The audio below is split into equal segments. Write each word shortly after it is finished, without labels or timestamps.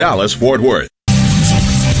Dallas-Fort Worth.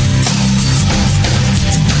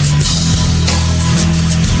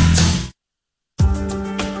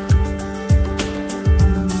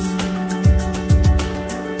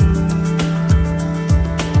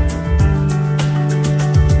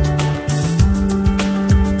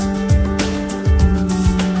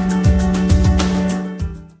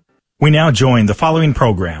 We now join the following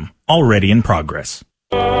program, already in progress.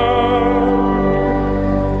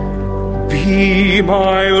 Be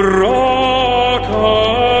my rock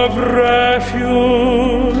of refuge,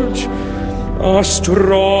 a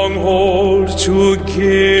stronghold to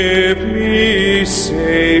give me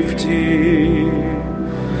safety.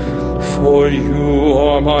 For you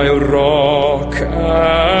are my rock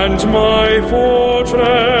and my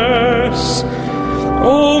fortress.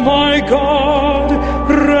 Oh my God,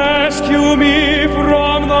 rescue me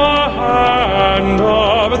from the hand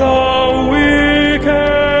of the wicked.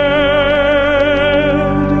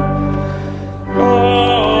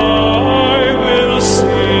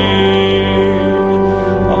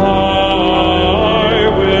 I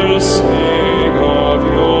will sing of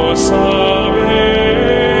your salvation.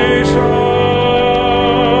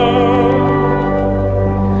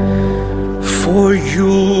 For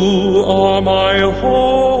you are my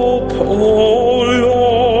hope, O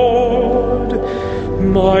Lord,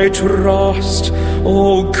 my trust,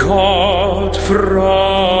 O God,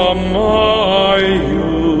 from my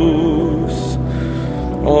youth.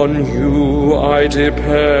 On you I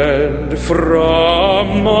depend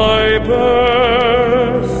from my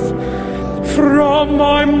birth. From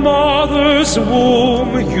my mother's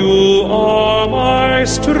womb you are my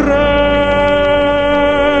strength.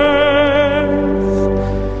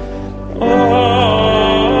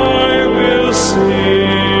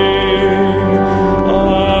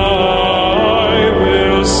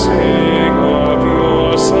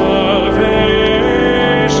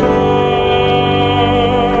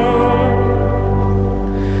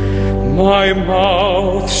 My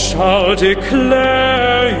mouth shall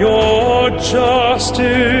declare your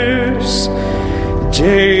justice,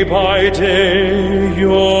 day by day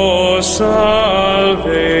your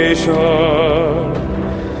salvation.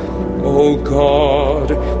 O God,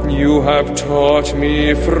 you have taught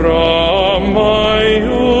me from my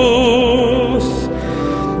youth,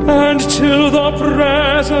 and till the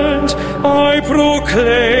present I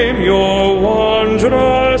proclaim your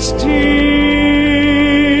wondrous deeds.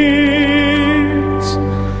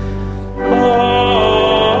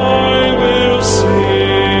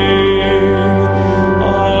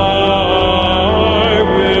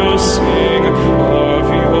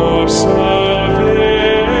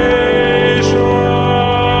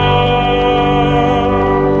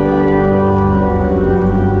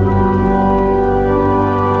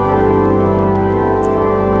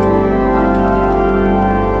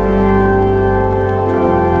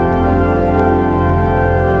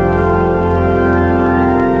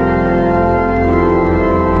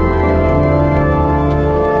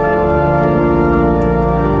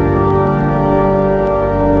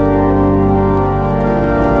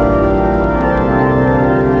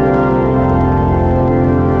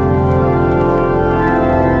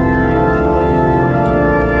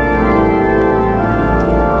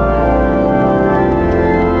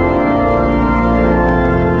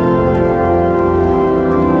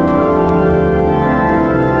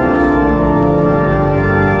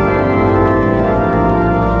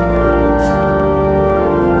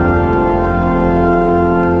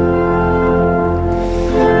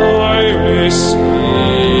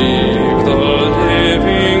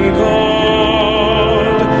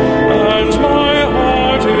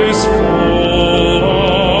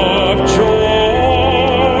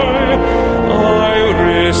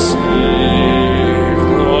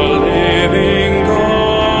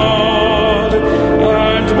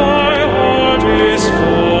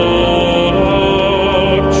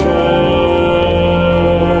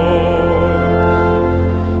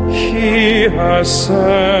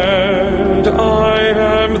 Said, I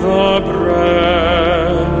am the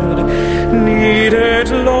bread needed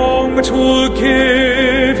long to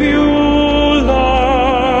give you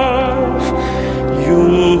life. You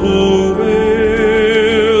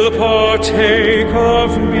will partake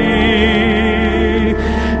of me,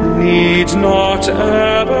 need not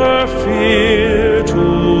ever fear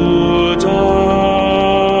to die.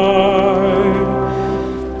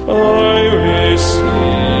 I receive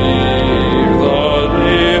the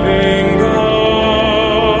living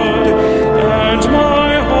God, and my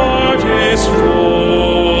heart is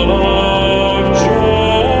full of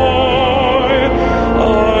joy.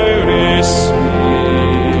 I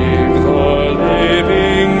receive the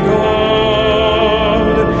living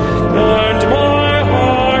God,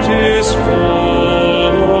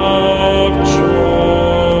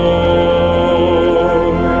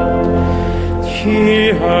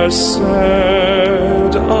 has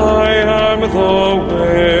said, I am the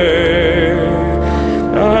way,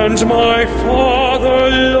 and my Father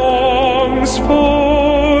longs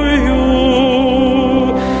for you.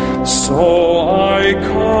 So I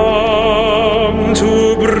come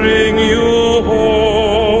to bring you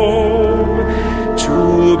home,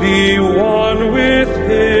 to be one with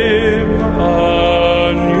him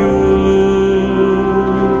anew.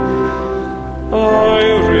 I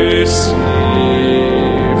receive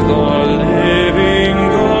the living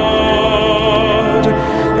God,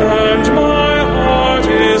 and my heart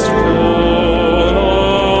is full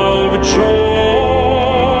of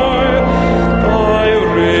joy. I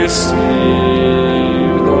receive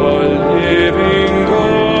the living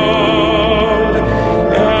God,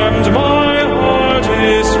 and my heart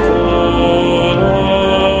is full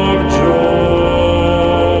of joy.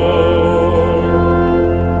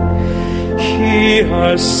 He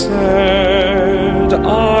has said,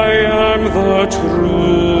 I am the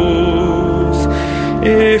truth.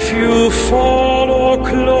 If you follow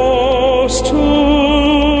close to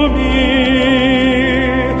me,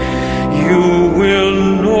 you will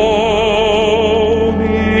know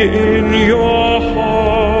me in your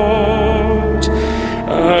heart,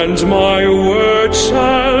 and my word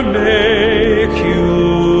shall make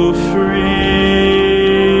you free.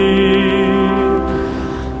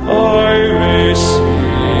 I receive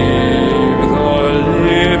the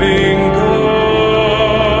living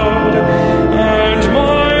God, and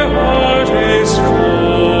my heart is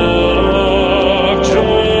full of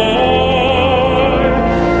joy.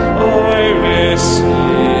 I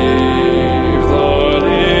receive the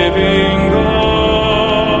living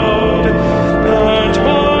God, and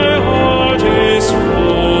my heart is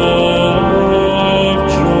full of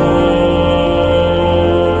joy.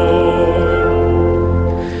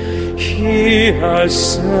 He has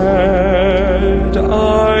said,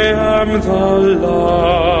 I am the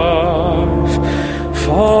life,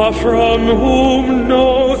 far from whom no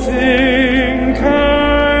thing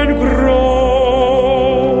can grow,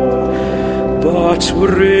 but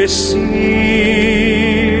receive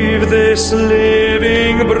this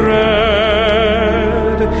living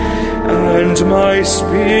bread, and my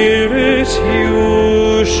spirit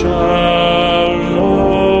you shall know.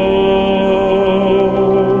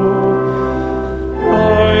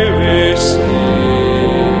 I receive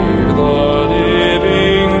the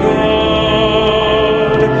living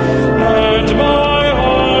God, and my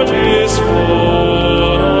heart is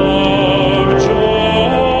full of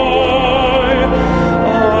joy.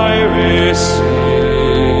 I receive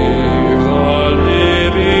the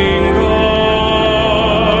living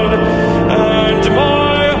God, and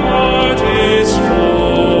my heart is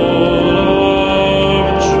full of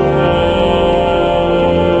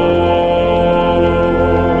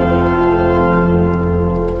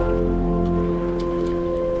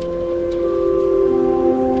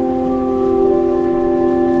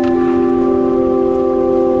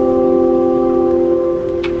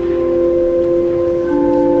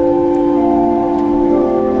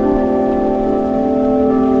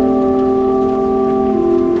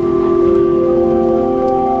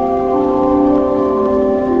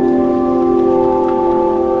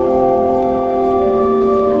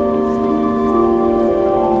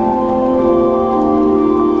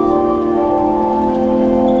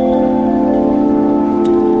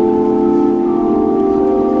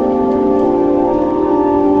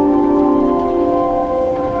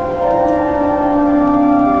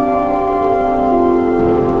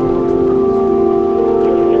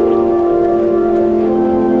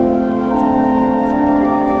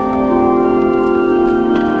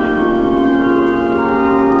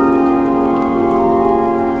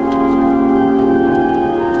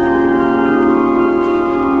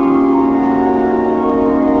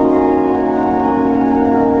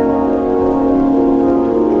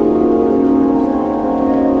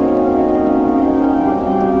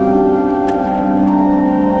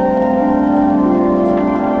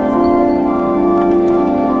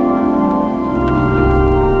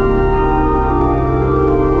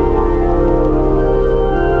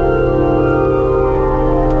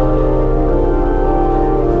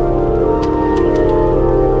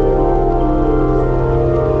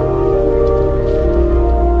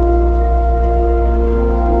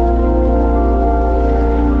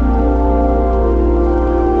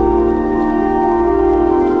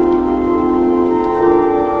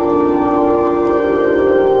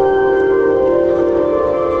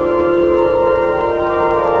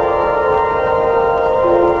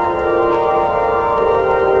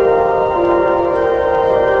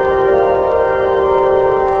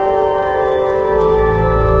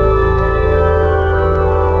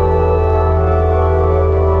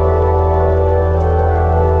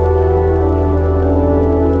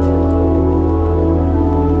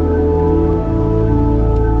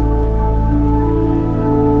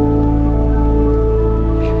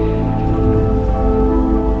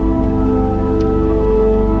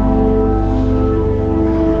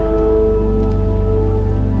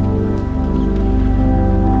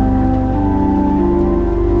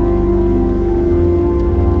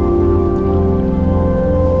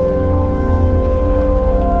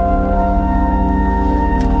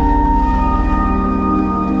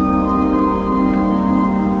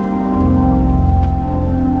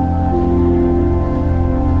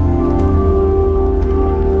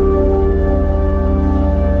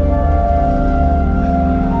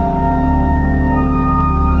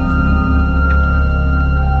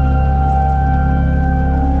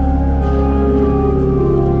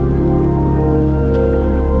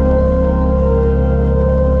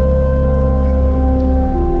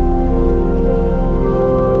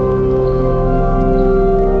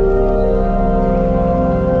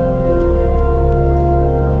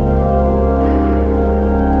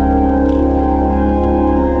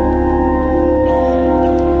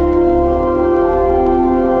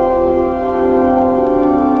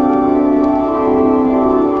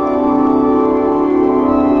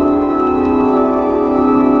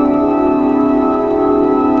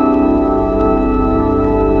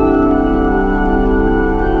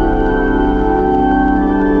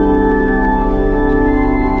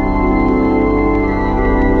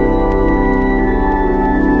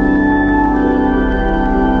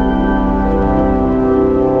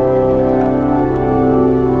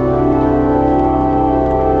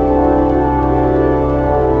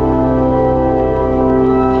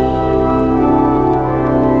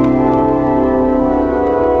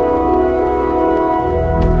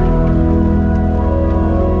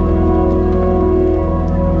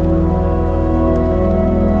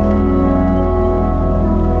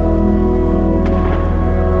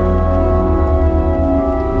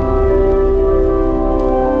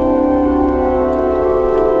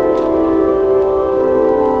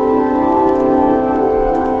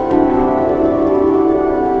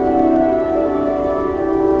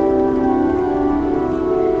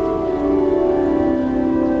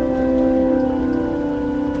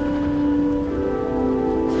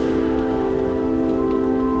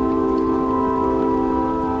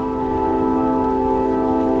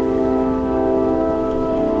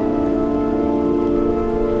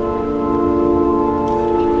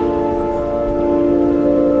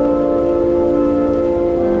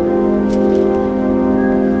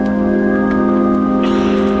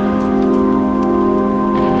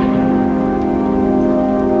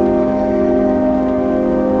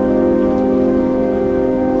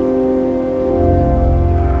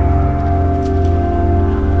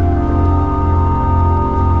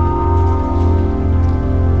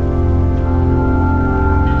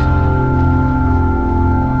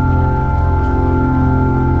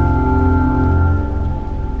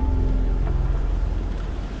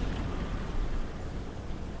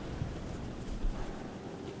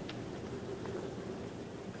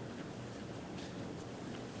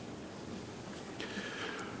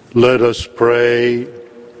Let us pray.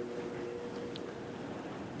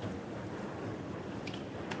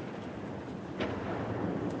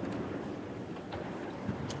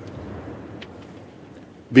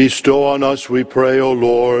 Bestow on us, we pray, O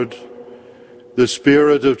Lord, the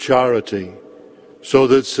spirit of charity, so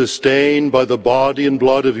that, sustained by the body and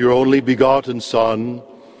blood of your only begotten Son,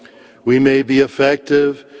 we may be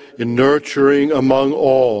effective in nurturing among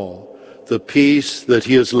all the peace that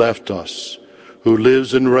he has left us, who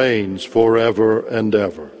lives and reigns forever and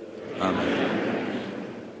ever. Amen.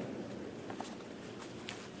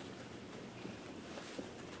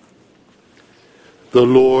 The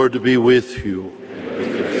Lord be with you.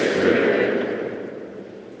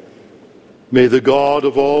 May the God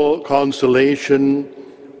of all consolation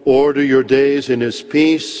order your days in his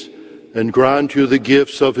peace and grant you the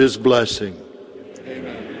gifts of his blessing.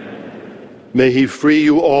 Amen. May he free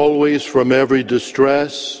you always from every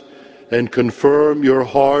distress and confirm your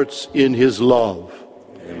hearts in his love.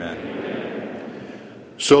 Amen.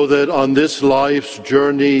 So that on this life's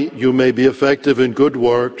journey you may be effective in good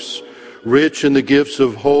works, rich in the gifts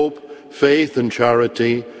of hope, faith, and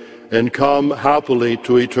charity, and come happily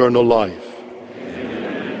to eternal life.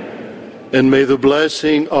 And may the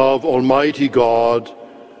blessing of Almighty God,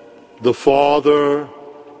 the Father,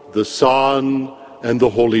 the Son, and the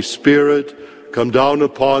Holy Spirit come down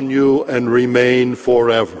upon you and remain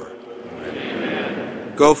forever.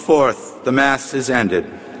 Amen. Go forth. The Mass is ended.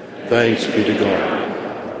 Thanks be to God.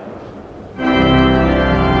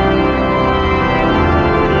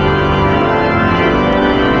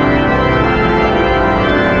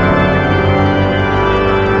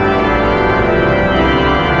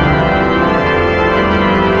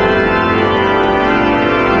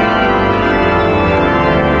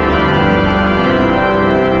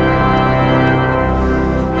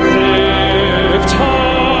 Lift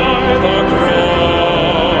high the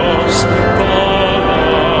cross, the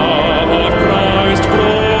love of Christ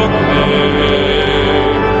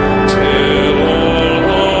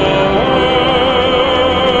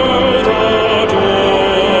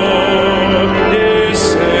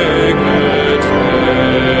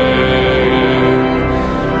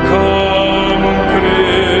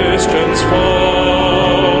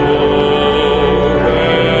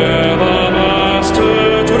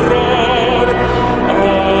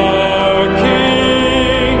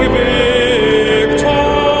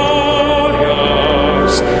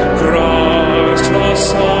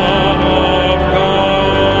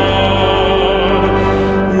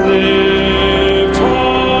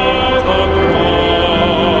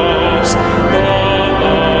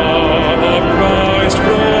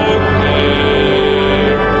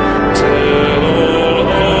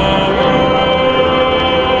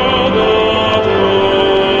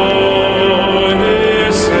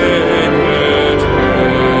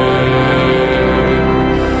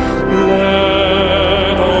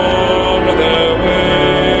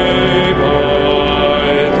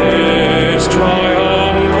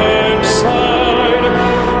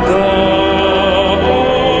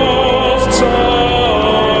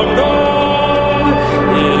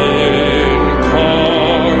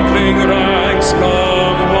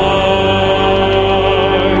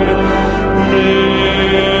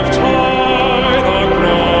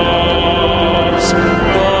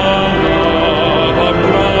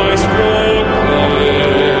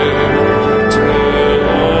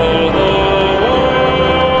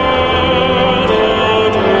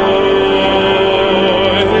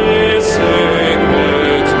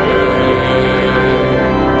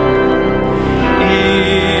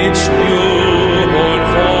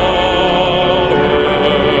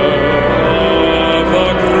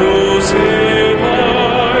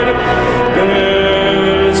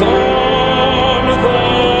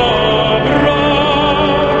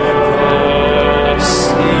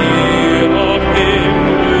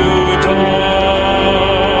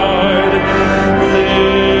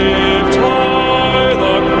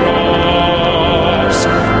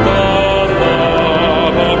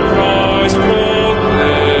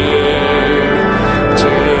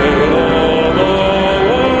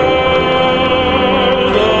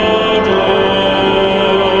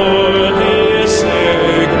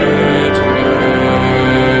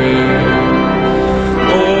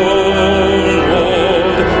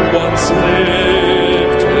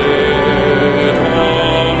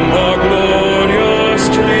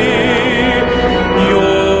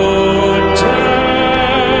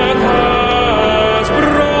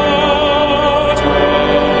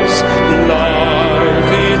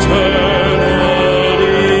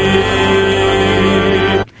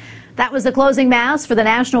That was the closing Mass for the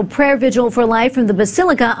National Prayer Vigil for Life from the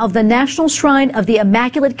Basilica of the National Shrine of the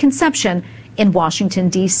Immaculate Conception in Washington,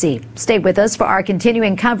 D.C. Stay with us for our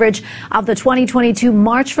continuing coverage of the 2022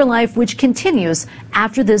 March for Life, which continues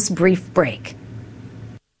after this brief break.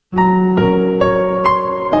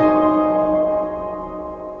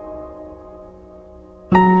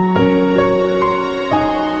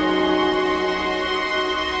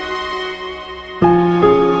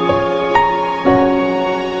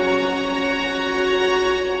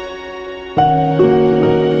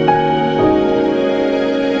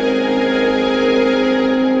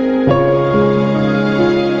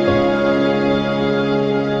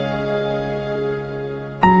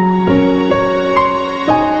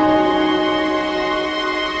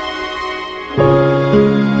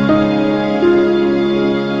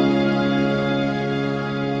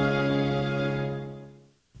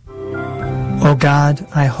 O God,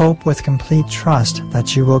 I hope with complete trust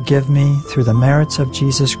that you will give me, through the merits of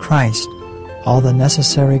Jesus Christ, all the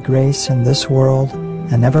necessary grace in this world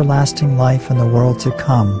and everlasting life in the world to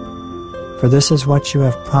come. For this is what you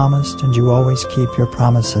have promised, and you always keep your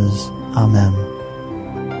promises. Amen.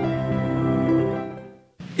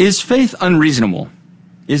 Is faith unreasonable?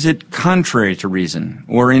 Is it contrary to reason,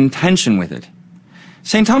 or in tension with it?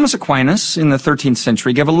 St. Thomas Aquinas in the 13th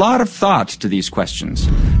century gave a lot of thought to these questions.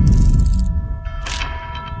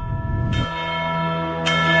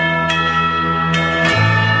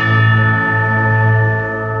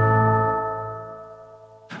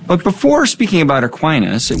 But before speaking about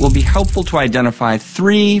Aquinas, it will be helpful to identify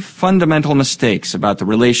three fundamental mistakes about the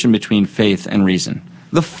relation between faith and reason.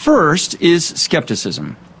 The first is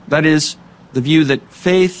skepticism. That is, the view that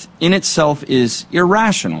faith in itself is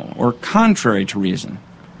irrational or contrary to reason.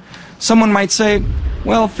 Someone might say,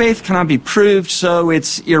 well, faith cannot be proved, so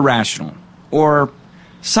it's irrational. Or,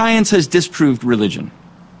 science has disproved religion.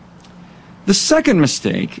 The second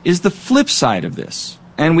mistake is the flip side of this,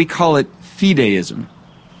 and we call it fideism.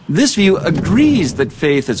 This view agrees that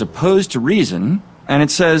faith is opposed to reason, and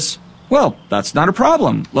it says, well, that's not a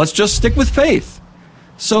problem. Let's just stick with faith.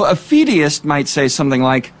 So a fideist might say something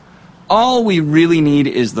like, all we really need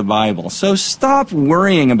is the Bible, so stop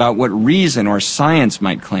worrying about what reason or science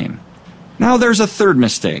might claim. Now there's a third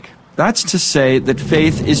mistake. That's to say that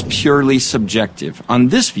faith is purely subjective. On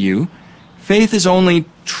this view, faith is only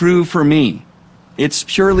true for me. It's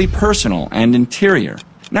purely personal and interior.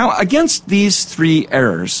 Now, against these three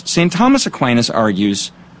errors, St. Thomas Aquinas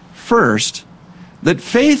argues, first, that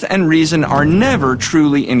faith and reason are never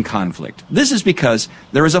truly in conflict. This is because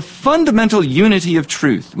there is a fundamental unity of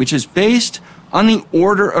truth, which is based on the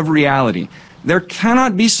order of reality. There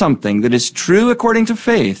cannot be something that is true according to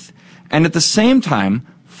faith, and at the same time,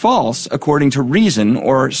 false according to reason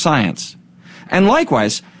or science. And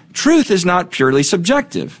likewise, truth is not purely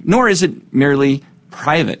subjective, nor is it merely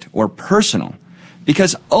private or personal.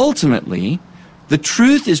 Because ultimately, the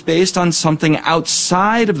truth is based on something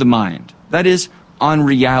outside of the mind, that is, on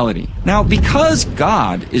reality. Now, because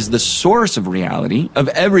God is the source of reality, of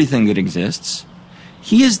everything that exists,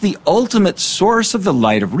 He is the ultimate source of the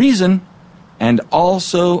light of reason, and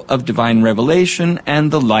also of divine revelation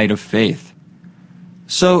and the light of faith.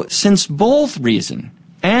 So, since both reason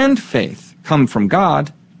and faith come from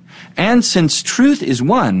God, and since truth is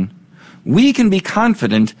one, we can be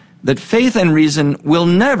confident that faith and reason will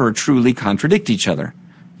never truly contradict each other,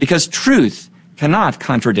 because truth cannot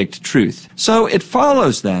contradict truth. So it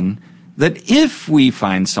follows then that if we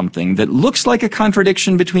find something that looks like a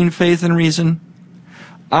contradiction between faith and reason,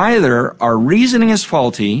 either our reasoning is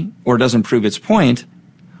faulty or doesn't prove its point,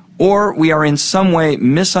 or we are in some way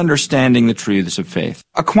misunderstanding the truths of faith.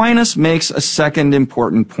 Aquinas makes a second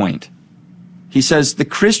important point. He says the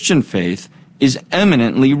Christian faith is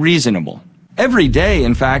eminently reasonable. Every day,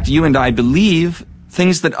 in fact, you and I believe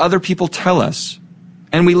things that other people tell us,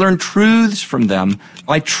 and we learn truths from them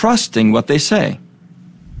by trusting what they say.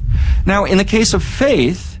 Now, in the case of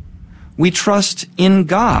faith, we trust in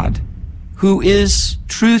God, who is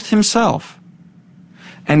truth Himself.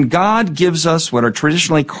 And God gives us what are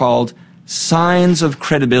traditionally called signs of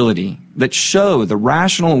credibility that show the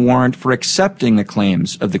rational warrant for accepting the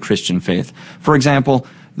claims of the Christian faith. For example,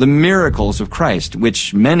 the miracles of Christ,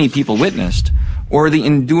 which many people witnessed, or the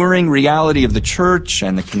enduring reality of the Church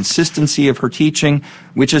and the consistency of her teaching,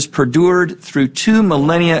 which has perdured through 2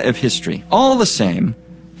 millennia of history. All the same,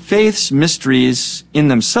 faith's mysteries in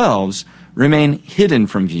themselves remain hidden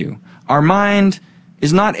from view. Our mind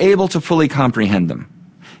is not able to fully comprehend them.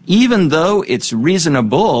 Even though it's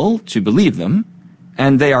reasonable to believe them,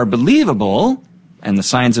 and they are believable, and the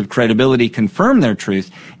signs of credibility confirm their truth,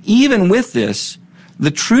 even with this, The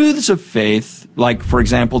truths of faith, like, for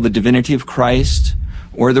example, the divinity of Christ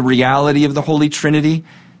or the reality of the Holy Trinity,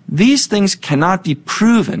 these things cannot be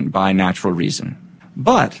proven by natural reason.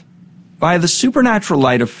 But by the supernatural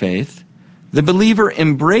light of faith, the believer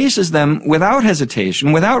embraces them without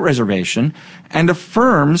hesitation, without reservation, and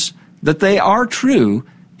affirms that they are true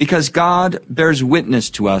because God bears witness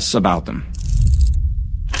to us about them.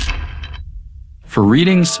 For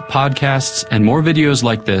readings, podcasts, and more videos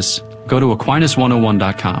like this, go to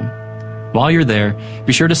Aquinas101.com. While you're there,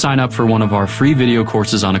 be sure to sign up for one of our free video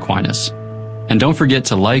courses on Aquinas. And don't forget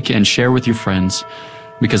to like and share with your friends,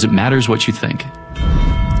 because it matters what you think.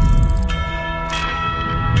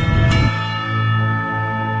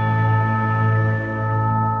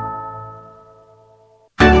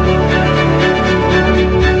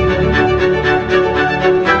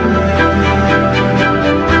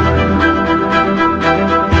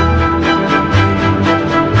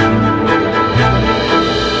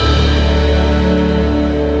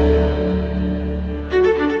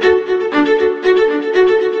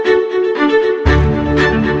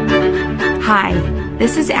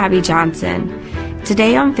 This is Abby Johnson.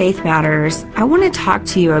 Today on Faith Matters, I want to talk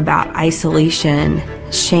to you about isolation,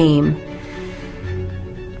 shame.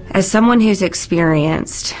 As someone who's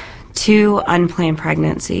experienced 2 unplanned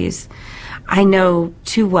pregnancies, I know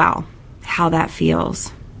too well how that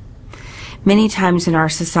feels. Many times in our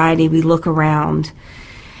society, we look around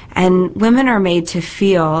and women are made to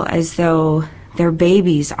feel as though their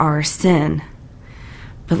babies are a sin.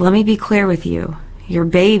 But let me be clear with you, your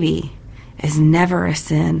baby is never a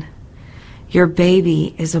sin. Your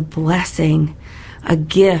baby is a blessing, a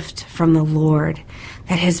gift from the Lord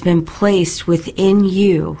that has been placed within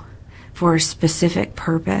you for a specific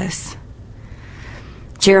purpose.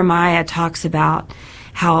 Jeremiah talks about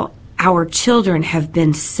how our children have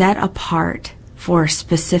been set apart for a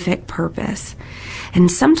specific purpose. And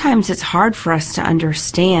sometimes it's hard for us to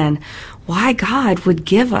understand why God would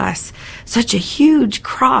give us such a huge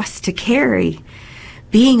cross to carry.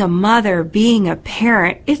 Being a mother, being a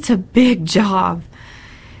parent, it's a big job.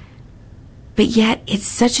 But yet, it's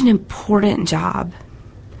such an important job.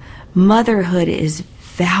 Motherhood is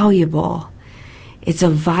valuable. It's a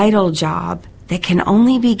vital job that can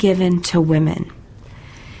only be given to women.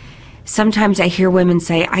 Sometimes I hear women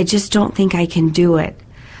say, I just don't think I can do it.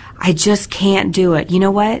 I just can't do it. You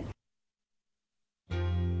know what?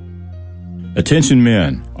 Attention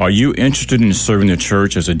men, are you interested in serving the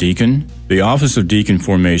church as a deacon? The Office of Deacon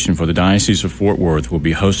Formation for the Diocese of Fort Worth will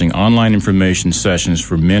be hosting online information sessions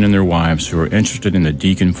for men and their wives who are interested in the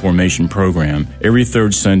Deacon Formation program every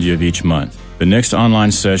 3rd Sunday of each month. The next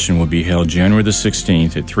online session will be held January the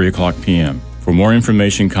 16th at 3 o'clock p.m. For more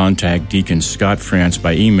information, contact Deacon Scott France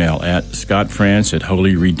by email at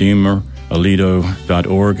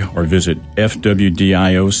scottfrance@holyredeemeraledo.org or visit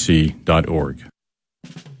fwdioc.org.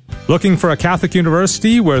 Looking for a Catholic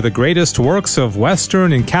university where the greatest works of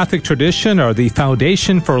Western and Catholic tradition are the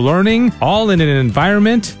foundation for learning, all in an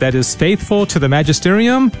environment that is faithful to the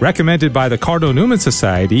magisterium? Recommended by the Cardinal Newman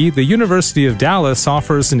Society, the University of Dallas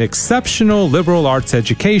offers an exceptional liberal arts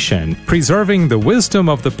education, preserving the wisdom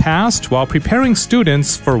of the past while preparing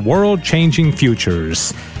students for world-changing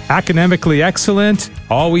futures. Academically excellent,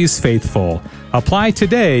 always faithful. Apply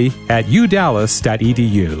today at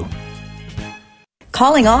udallas.edu.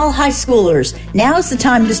 Calling all high schoolers. Now is the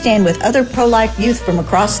time to stand with other pro-life youth from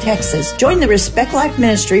across Texas. Join the Respect Life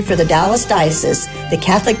Ministry for the Dallas Diocese, the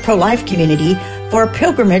Catholic pro-life community, for a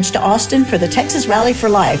pilgrimage to Austin for the Texas Rally for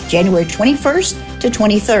Life, January 21st to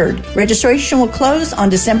 23rd. Registration will close on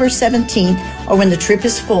December 17th or when the trip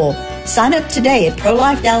is full. Sign up today at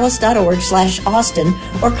prolifedallas.org/Austin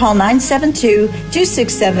or call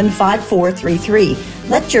 972-267-5433.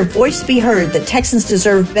 Let your voice be heard that Texans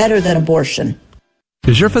deserve better than abortion.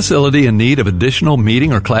 Is your facility in need of additional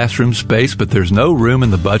meeting or classroom space, but there's no room in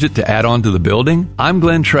the budget to add on to the building? I'm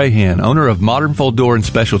Glenn Trahan, owner of Modern Fold Door and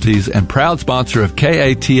Specialties and proud sponsor of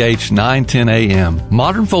KATH 910 AM.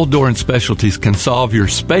 Modern Fold Door and Specialties can solve your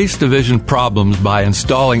space division problems by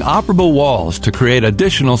installing operable walls to create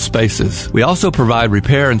additional spaces. We also provide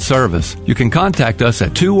repair and service. You can contact us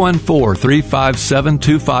at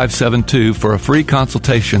 214-357-2572 for a free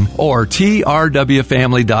consultation or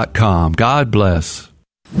trwfamily.com. God bless.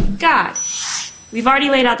 God. We've already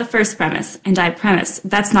laid out the first premise, and I premise.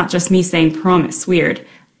 That's not just me saying promise, weird.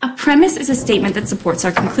 A premise is a statement that supports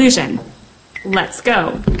our conclusion. Let's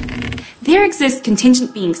go. There exist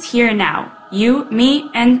contingent beings here and now. You, me,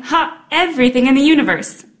 and everything in the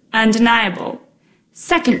universe. Undeniable.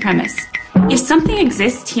 Second premise. If something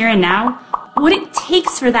exists here and now, what it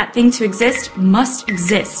takes for that thing to exist must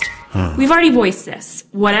exist. We've already voiced this.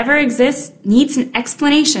 Whatever exists needs an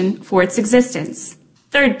explanation for its existence.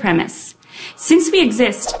 Third premise. Since we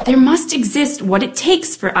exist, there must exist what it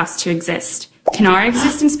takes for us to exist. Can our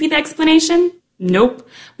existence be the explanation? Nope.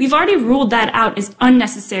 We've already ruled that out as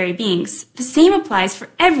unnecessary beings. The same applies for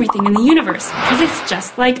everything in the universe because it's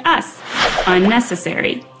just like us.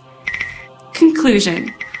 Unnecessary.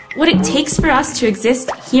 Conclusion. What it takes for us to exist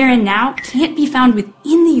here and now can't be found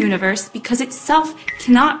within the universe because itself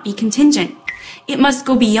cannot be contingent. It must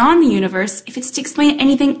go beyond the universe if it's to explain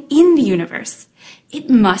anything in the universe. It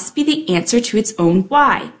must be the answer to its own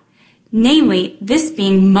why. Namely, this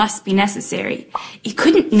being must be necessary. It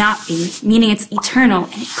couldn't not be, meaning it's eternal,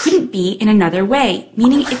 and it couldn't be in another way,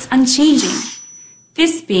 meaning it's unchanging.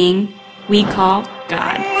 This being we call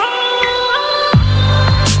God.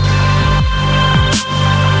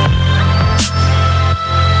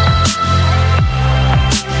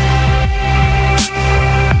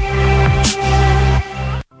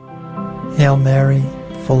 Hail Mary,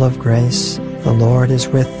 full of grace, the Lord is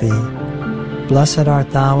with thee. Blessed art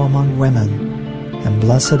thou among women, and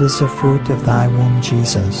blessed is the fruit of thy womb,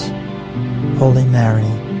 Jesus. Holy Mary,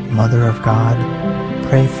 Mother of God,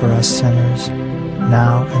 pray for us sinners,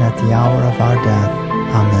 now and at the hour of our death.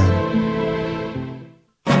 Amen.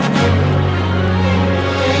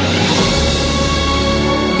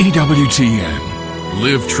 EWTN.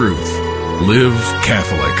 Live truth. Live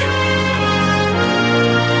Catholic.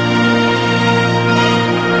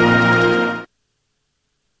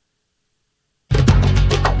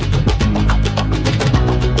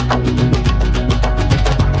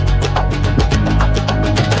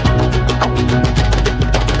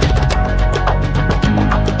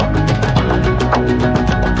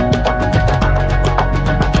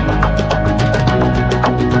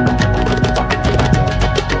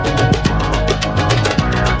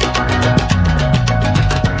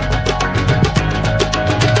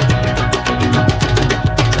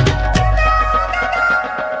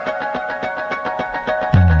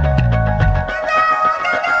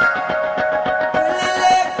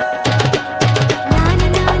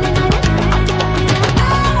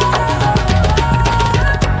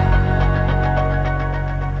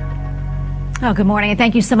 Oh, good morning, and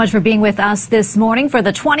thank you so much for being with us this morning for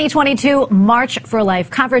the 2022 March for Life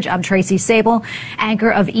coverage. I'm Tracy Sable, anchor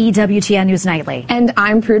of EWTN News Nightly. And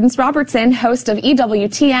I'm Prudence Robertson, host of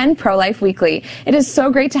EWTN Pro-Life Weekly. It is so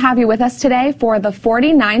great to have you with us today for the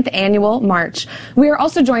 49th annual March. We are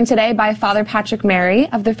also joined today by Father Patrick Mary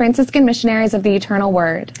of the Franciscan Missionaries of the Eternal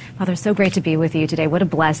Word. Father, so great to be with you today. What a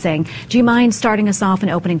blessing. Do you mind starting us off in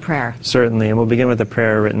opening prayer? Certainly, and we'll begin with a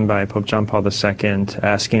prayer written by Pope John Paul II,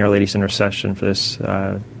 asking Our Lady's intercession for this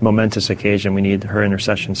momentous occasion. We need her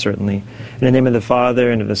intercession, certainly. In the name of the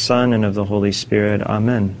Father, and of the Son, and of the Holy Spirit.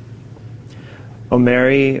 Amen. O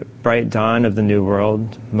Mary, bright dawn of the new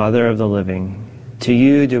world, Mother of the living, to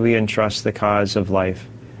you do we entrust the cause of life.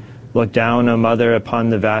 Look down, O Mother,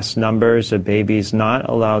 upon the vast numbers of babies not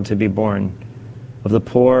allowed to be born, of the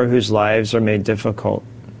poor whose lives are made difficult,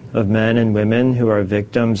 of men and women who are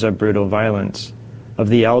victims of brutal violence, of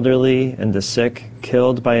the elderly and the sick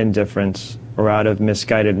killed by indifference or out of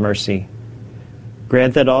misguided mercy.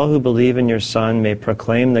 Grant that all who believe in your Son may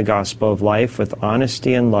proclaim the gospel of life with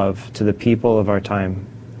honesty and love to the people of our time.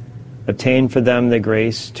 Obtain for them the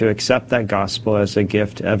grace to accept that gospel as a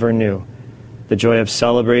gift ever new, the joy of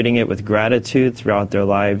celebrating it with gratitude throughout their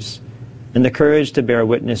lives, and the courage to bear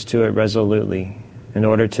witness to it resolutely, in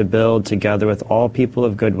order to build, together with all people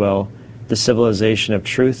of goodwill, the civilization of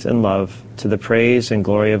truth and love, to the praise and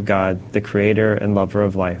glory of God, the Creator and Lover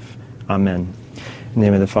of life. Amen. In the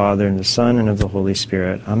name of the Father, and the Son, and of the Holy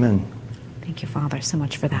Spirit. Amen. Thank you, Father, so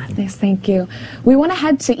much for that. Yes, thank you. We want to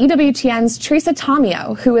head to EWTN's Teresa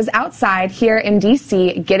Tomeo, who is outside here in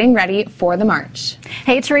D.C. getting ready for the march.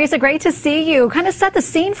 Hey, Teresa, great to see you. Kind of set the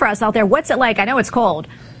scene for us out there. What's it like? I know it's cold.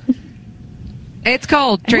 It's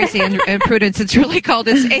cold, Tracy and Prudence. It's really cold.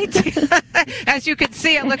 It's 18. As you can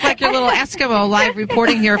see, I look like your little Eskimo live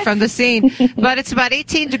reporting here from the scene. But it's about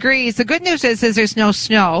 18 degrees. The good news is there's no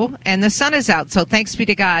snow and the sun is out. So thanks be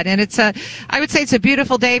to God. And I would say it's a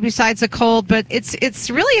beautiful day besides the cold. But it's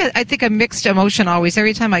really, I think, a mixed emotion always.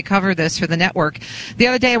 Every time I cover this for the network. The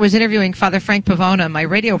other day I was interviewing Father Frank Pavona, my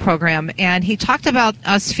radio program, and he talked about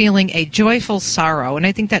us feeling a joyful sorrow. And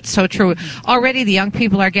I think that's so true. Already the young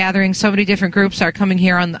people are gathering, so many different groups. groups are coming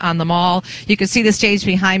here on the mall. You can see the stage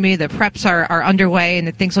behind me. The preps are underway,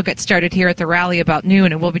 and things will get started here at the rally about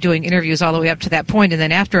noon, and we'll be doing interviews all the way up to that point, and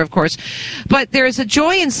then after, of course. But there is a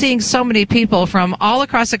joy in seeing so many people from all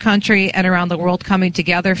across the country and around the world coming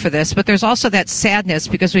together for this. But there's also that sadness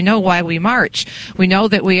because we know why we march. We know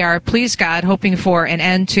that we are, please God, hoping for an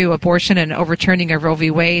end to abortion and overturning of Roe v.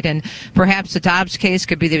 Wade, and perhaps the Dobbs case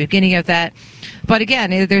could be the beginning of that. But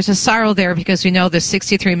again, there's a sorrow there because we know there's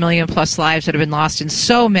 63 million plus lives that have been lost and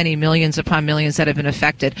so many millions upon millions that have been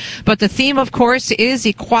affected. But the theme, of course, is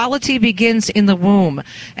equality begins in the womb.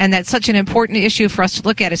 And that's such an important issue for us to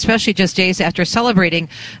look at, especially just days after celebrating,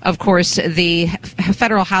 of course, the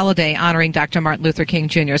federal holiday honoring Dr. Martin Luther King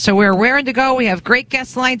Jr. So we're raring to go. We have great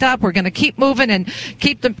guests lined up. We're going to keep moving and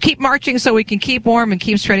keep marching so we can keep warm and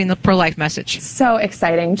keep spreading the pro-life message. So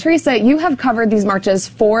exciting. Teresa, you have covered these marches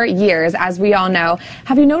for years, as we all know.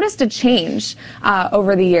 Have you noticed a change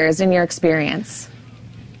over the years in your experience?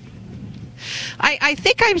 I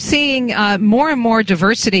think I'm seeing more and more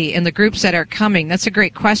diversity in the groups that are coming. That's a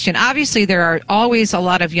great question. Obviously, there are always a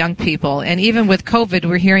lot of young people, and even with COVID,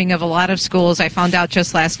 we're hearing of a lot of schools. I found out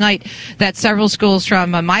just last night that several schools from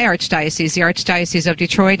my archdiocese, the Archdiocese of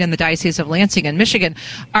Detroit and the Diocese of Lansing in Michigan,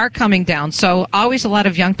 are coming down. So always a lot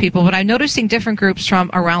of young people, but I'm noticing different groups from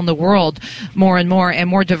around the world more and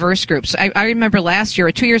more diverse groups. I remember last year,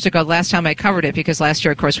 or 2 years ago, last time I covered it, because last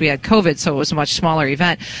year, of course, we had COVID, so it was a much smaller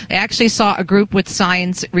event. I actually saw a group with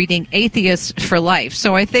signs reading Atheists for Life.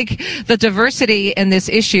 So I think the diversity in this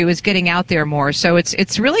issue is getting out there more. So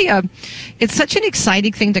it's really it's such an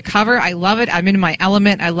exciting thing to cover. I love it. I'm in my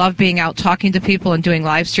element. I love being out talking to people and doing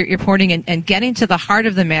live street reporting and getting to the heart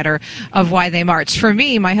of the matter of why they march. For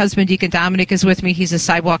me, my husband, Deacon Dominic, is with me. He's a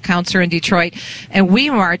sidewalk counselor in Detroit. And we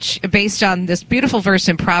march based on this beautiful verse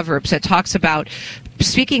in Proverbs that talks about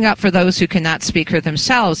speaking up for those who cannot speak for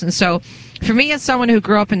themselves. And so for me, as someone who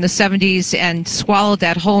grew up in the 70s and swallowed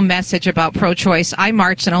that whole message about pro-choice, I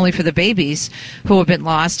march not only for the babies who have been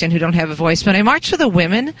lost and who don't have a voice, but I march for the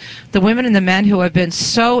women and the men who have been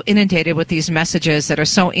so inundated with these messages that are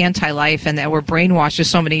so anti-life and that were brainwashed for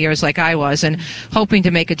so many years like I was, and hoping to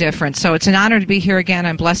make a difference. So it's an honor to be here again.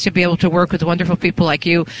 I'm blessed to be able to work with wonderful people like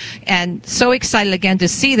you, and so excited again to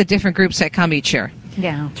see the different groups that come each year.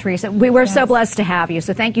 Yeah, Teresa, we were so blessed to have you.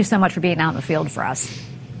 So thank you so much for being out in the field for us.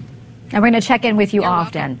 And we're going to check in with you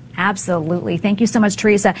often. Welcome. Absolutely. Thank you so much,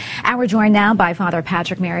 Teresa. And we're joined now by Father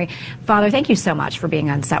Patrick Mary. Father, thank you so much for being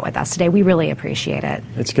on set with us today. We really appreciate it.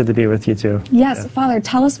 It's good to be with you, too. Yes. Yeah. Father,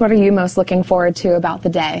 tell us, what are you most looking forward to about the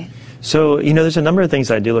day? So, there's a number of things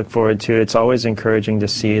I do look forward to. It's always encouraging to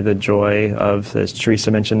see the joy of, as Teresa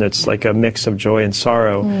mentioned, it's like a mix of joy and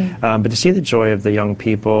sorrow. But to see the joy of the young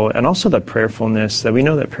people and also the prayerfulness, that we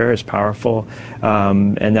know that prayer is powerful,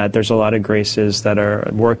 and that there's a lot of graces that are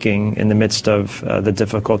working in the midst of the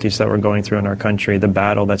difficulties that we're going through in our country, the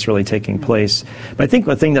battle that's really taking place. But I think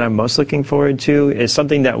the thing that I'm most looking forward to is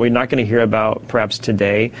something that we're not going to hear about perhaps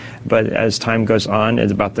today, but as time goes on, is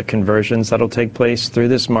about the conversions that'll take place through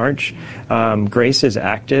this march. Grace is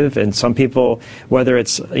active, and some people, whether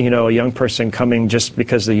it's a young person coming just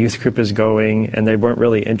because the youth group is going and they weren't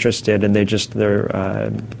really interested and they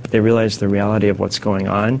realize the reality of what's going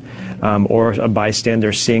on, or a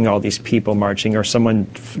bystander seeing all these people marching, or someone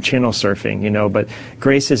channel surfing, but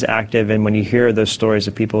grace is active, and when you hear those stories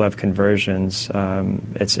of people who have conversions,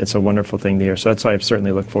 it's a wonderful thing to hear. So that's why I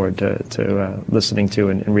certainly look forward to listening to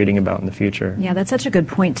and reading about in the future. Yeah, that's such a good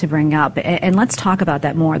point to bring up, and let's talk about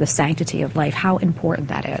that more, the sanctity of life, how important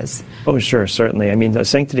that is. Oh, sure, certainly. I mean, the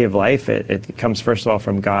sanctity of life, it comes first of all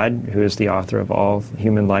from God, who is the author of all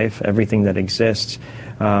human life, everything that exists,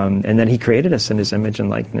 and then He created us in His image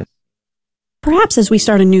and likeness. Perhaps as we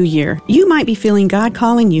start a new year, you might be feeling God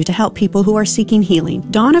calling you to help people who are seeking healing.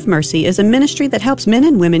 Dawn of Mercy is a ministry that helps men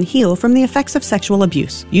and women heal from the effects of sexual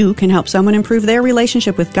abuse. You can help someone improve their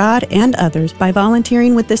relationship with God and others by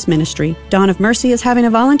volunteering with this ministry. Dawn of Mercy is having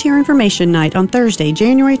a volunteer information night on Thursday,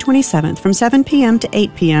 January 27th from 7 p.m. to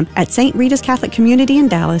 8 p.m. at St. Rita's Catholic Community in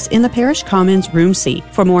Dallas in the Parish Commons, Room C.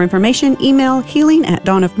 For more information, email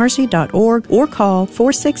healing@dawnofmercy.org or call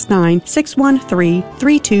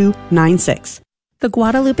 469-613-3296. The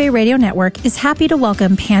Guadalupe Radio Network is happy to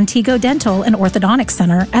welcome Pantego Dental and Orthodontic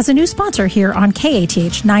Center as a new sponsor here on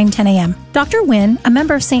KATH 910 AM. Dr. Nguyen, a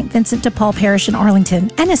member of St. Vincent de Paul Parish in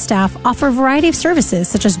Arlington, and his staff offer a variety of services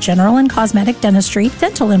such as general and cosmetic dentistry,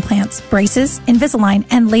 dental implants, braces, Invisalign,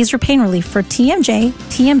 and laser pain relief for TMJ,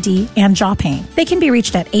 TMD, and jaw pain. They can be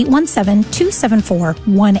reached at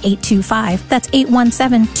 817-274-1825. That's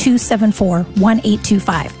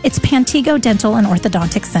 817-274-1825. It's Pantego Dental and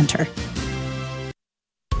Orthodontic Center.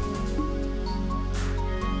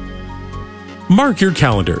 Mark your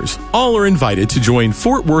calendars. All are invited to join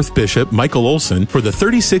Fort Worth Bishop Michael Olson for the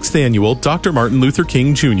 36th Annual Dr. Martin Luther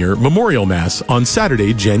King Jr. Memorial Mass on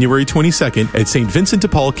Saturday, January 22nd at St. Vincent de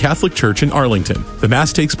Paul Catholic Church in Arlington. The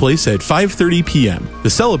Mass takes place at 5:30 p.m. The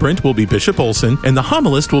celebrant will be Bishop Olson, and the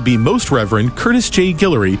homilist will be Most Reverend Curtis J.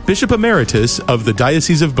 Guillory, Bishop Emeritus of the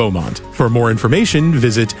Diocese of Beaumont. For more information,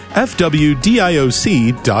 visit fwdioc.org.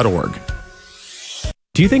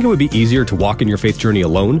 Do you think it would be easier to walk in your faith journey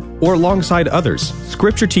alone or alongside others?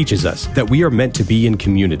 Scripture teaches us that we are meant to be in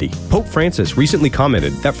community. Pope Francis recently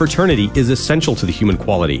commented that fraternity is essential to the human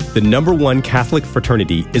quality. The #1 Catholic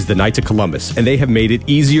fraternity is the Knights of Columbus, and they have made it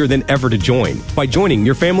easier than ever to join. By joining,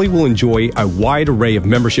 your family will enjoy a wide array of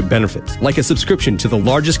membership benefits, like a subscription to the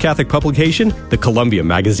largest Catholic publication, the Columbia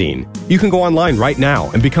Magazine. You can go online right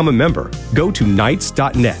now and become a member. Go to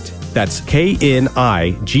knights.net. That's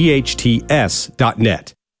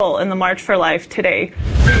KNIGHTS.net. In the March for Life today.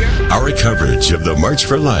 Our coverage of the March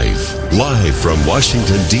for Life, live from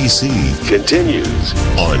Washington, D.C., continues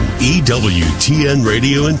on EWTN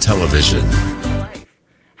Radio and Television.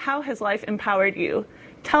 How has life empowered you?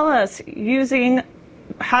 Tell us using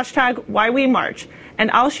hashtag #WhyWeMarch, and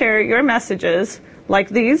I'll share your messages like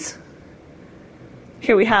these.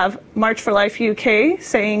 Here we have March for Life UK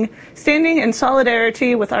saying, standing in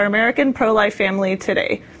solidarity with our American pro-life family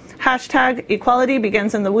today. Hashtag equality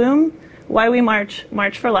begins in the womb. Why We March,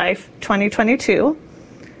 March for Life 2022.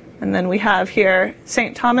 And then we have here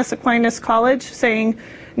St. Thomas Aquinas College saying,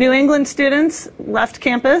 New England students left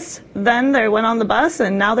campus, then they went on the bus,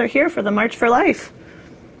 and now they're here for the March for Life.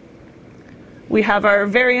 We have our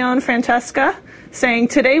very own Francesca saying,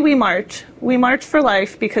 today we march for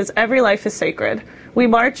life because every life is sacred. We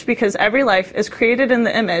march because every life is created in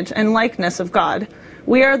the image and likeness of God.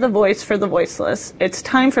 We are the voice for the voiceless. It's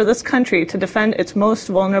time for this country to defend its most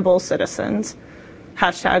vulnerable citizens.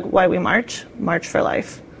 Hashtag Why We March, March for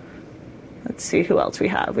Life. Let's see who else we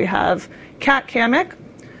have. We have Kat Kamek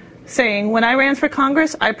saying, when I ran for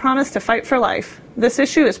Congress, I promised to fight for life. This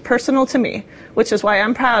issue is personal to me, which is why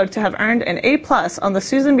I'm proud to have earned an A+ on the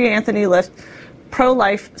Susan B. Anthony Lift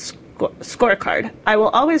pro-life scorecard. I will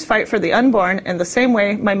always fight for the unborn in the same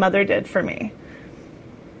way my mother did for me.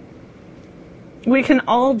 We can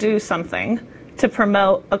all do something to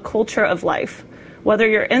promote a culture of life. Whether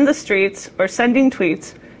you're in the streets or sending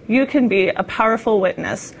tweets, you can be a powerful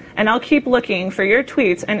witness. And I'll keep looking for your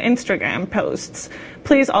tweets and Instagram posts.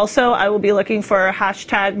 Please also, I will be looking for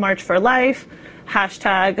hashtag March for Life,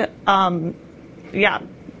 hashtag, Why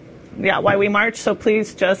We March. So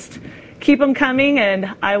please just keep them coming, and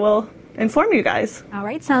I will inform you guys. All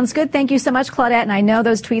right, sounds good. Thank you so much, Claudette. And I know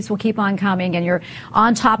those tweets will keep on coming, and you're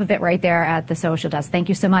on top of it right there at the social desk. Thank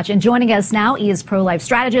you so much. And joining us now is pro-life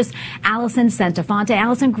strategist Allison Santafonte.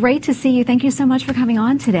 Allison, great to see you. Thank you so much for coming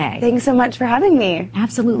on today. Thanks so much for having me.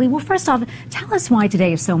 Absolutely. Well, first off, tell us why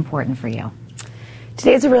today is so important for you.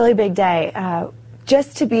 Today's a really big day.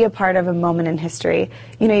 Just to be a part of a moment in history.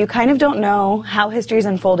 You know, you kind of don't know how history is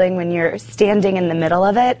unfolding when you're standing in the middle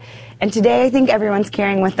of it. And today I think everyone's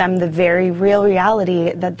carrying with them the very real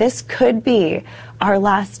reality that this could be our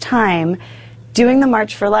last time doing the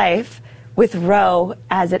March for Life with Roe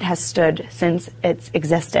as it has stood since its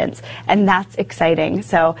existence. And that's exciting.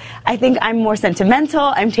 So I think I'm more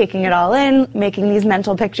sentimental. I'm taking it all in, making these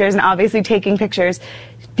mental pictures, and obviously taking pictures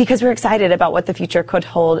because we're excited about what the future could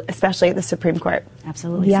hold, especially at the Supreme Court.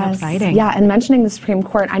 Absolutely. Yes. So exciting. Yeah, and mentioning the Supreme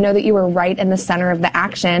Court, I know that you were right in the center of the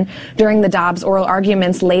action during the Dobbs oral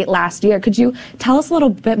arguments late last year. Could you tell us a little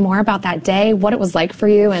bit more about that day, what it was like for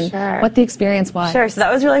you, and what the experience was? Sure, so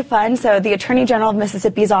that was really fun. So the Attorney General of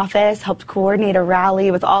Mississippi's office helped coordinate a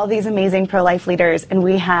rally with all these amazing pro-life leaders, and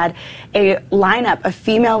we had a lineup of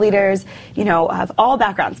female leaders, you know, of all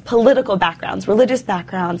backgrounds, political backgrounds, religious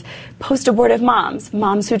backgrounds, post-abortive moms,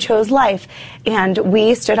 moms who chose life, and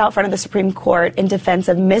we stood out front of the Supreme Court in defense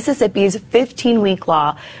of Mississippi's 15-week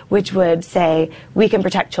law, which would say we can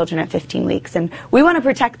protect children at 15 weeks. And we want to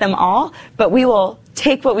protect them all, but we will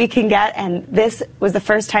take what we can get, and this was the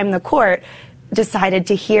first time the court decided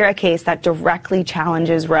to hear a case that directly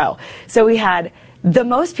challenges Roe. So we had the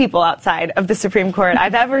most people outside of the Supreme Court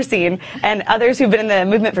I've ever seen, and others who've been in the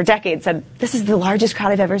movement for decades said, this is the largest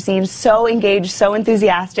crowd I've ever seen, so engaged, so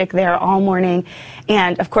enthusiastic there all morning.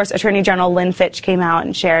 And of course, Attorney General Lynn Fitch came out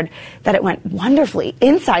and shared that it went wonderfully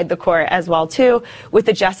inside the court as well, too, with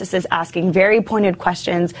the justices asking very pointed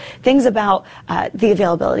questions, things about the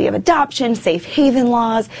availability of adoption, safe haven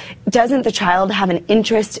laws. Doesn't the child have an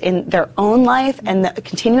interest in their own life and the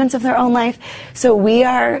continuance of their own life? So we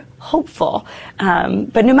are hopeful.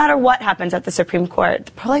 But no matter what happens at the Supreme Court,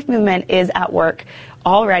 the pro-life movement is at work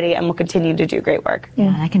already and will continue to do great work.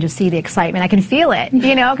 Yeah, I can just see the excitement. I can feel it,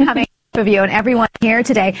 coming of you and everyone here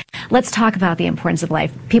today. Let's talk about the importance of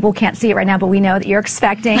life. People can't see it right now, but we know that you're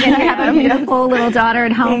expecting and you have a beautiful little daughter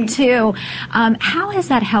at home too. How has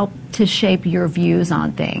that helped to shape your views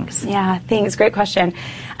on things? Yeah, thanks. Great question.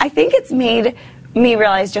 I think it's made me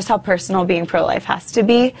realize just how personal being pro-life has to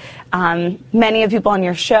be. Many of people on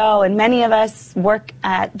your show and many of us work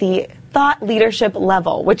at the thought leadership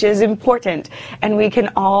level, which is important, and we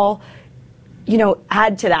can all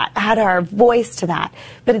add to that, add our voice to that.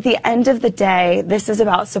 But at the end of the day, this is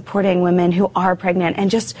about supporting women who are pregnant and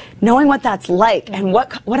just knowing what that's like and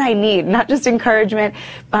what I need, not just encouragement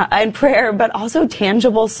and prayer, but also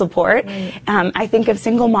tangible support. I think of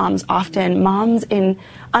single moms often, moms in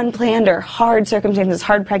unplanned or hard circumstances,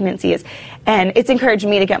 hard pregnancies, and it's encouraged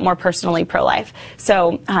me to get more personally pro-life.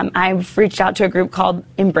 So I've reached out to a group called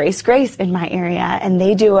Embrace Grace in my area, and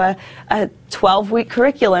they do a 12-week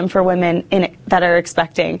curriculum for women that are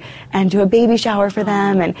expecting and do a baby shower for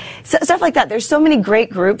them and stuff like that. There's so many great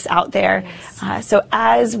groups out there. So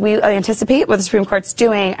as we anticipate what the Supreme Court's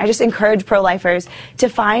doing, I just encourage pro-lifers to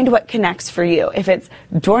find what connects for you. If it's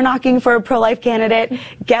door knocking for a pro-life candidate,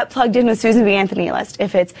 get plugged in with Susan B. Anthony List.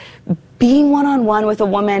 If it's being one-on-one with a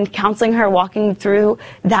woman, counseling her, walking through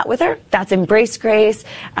that with her, that's Embrace Grace.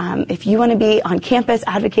 If you want to be on campus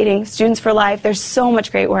advocating Students for Life, there's so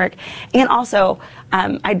much great work. And also,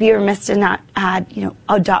 I'd be remiss to not add,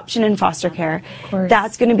 adoption and foster care.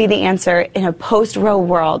 That's going to be the answer in a post-Roe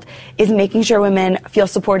world, is making sure women feel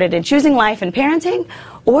supported in choosing life and parenting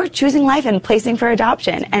or choosing life and placing for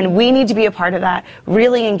adoption. And we need to be a part of that,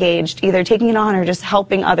 really engaged, either taking it on or just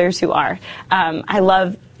helping others who are. I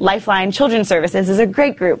love Lifeline Children's Services is a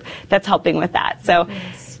great group that's helping with that. So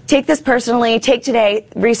take this personally, take today,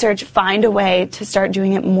 research, find a way to start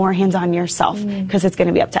doing it more hands-on yourself, because it's going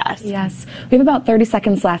to be up to us. Yes. We have about 30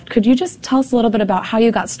 seconds left. Could you just tell us a little bit about how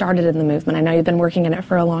you got started in the movement? I know you've been working in it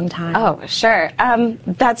for a long time. Oh, sure.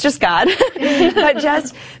 That's just God. But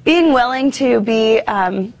just being willing to be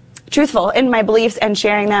truthful in my beliefs and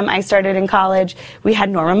sharing them. I started in college. We had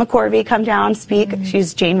Norma McCorvey come down, speak.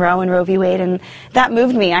 She's Jane Roe and Roe v. Wade, and that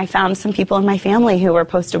moved me. I found some people in my family who were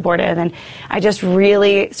post-abortive, and I just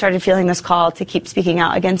really started feeling this call to keep speaking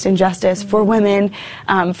out against injustice for women,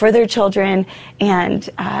 for their children, and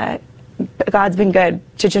God's been good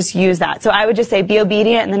to just use that. So I would just say be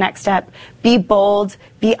obedient in the next step, be bold,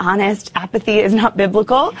 be honest. Apathy is not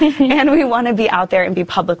biblical, and we want to be out there and be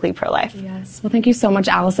publicly pro-life. Yes. Well, thank you so much,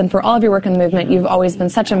 Allison, for all of your work in the movement. You've always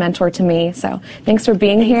been such a mentor to me. So thanks for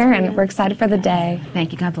being here, and we're excited for the day.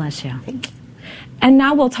 Thank you. God bless you. Thanks. And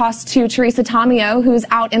now we'll toss to Teresa Tomeo, who's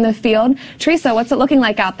out in the field. Teresa, what's it looking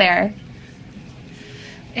like out there?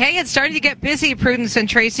 Hey, it's starting to get busy, Prudence and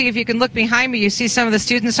Tracy. If you can look behind me, you see some of the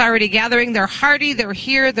students already gathering. They're hardy, they're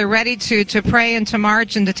here, they're ready to pray and to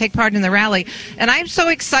march and to take part in the rally. And I'm so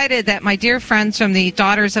excited that my dear friends from the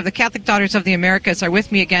Catholic Daughters of the Americas are with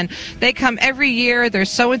me again. They come every year, they're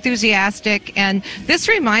so enthusiastic. And this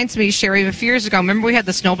reminds me, Sherry, of a few years ago, remember we had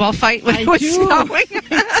the snowball fight when it was snowing?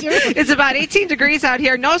 It's about 18 degrees out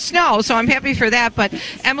here, no snow, so I'm happy for that. But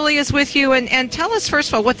Emily is with you, and tell us, first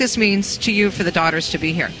of all, what this means to you for the daughters to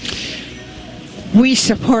be here. We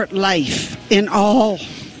support life in all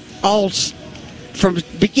from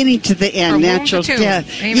beginning to the end, from natural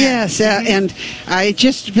death. Amen. Yes, and I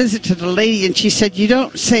just visited a lady, and she said, you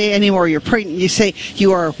don't say anymore you're pregnant, you say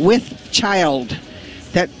you are with child.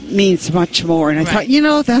 That means much more. And I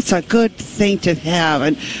thought, that's a good thing to have.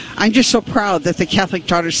 And I'm just so proud that the Catholic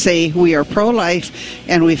Daughters say we are pro-life,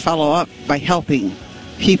 and we follow up by helping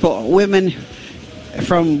people, women,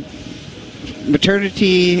 from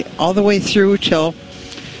maternity all the way through till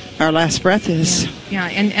our last breath is. Yeah,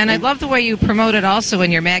 and I love the way you promote it also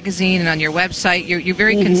in your magazine and on your website. You're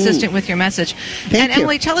very consistent with your message. Thank you.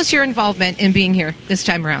 Emily, tell us your involvement in being here this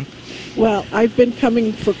time around. Well, I've been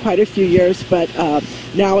coming for quite a few years, but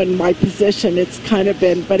now in my position it's kind of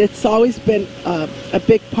been, but it's always been a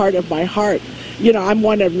big part of my heart. I'm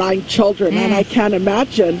one of 9 children, and I can't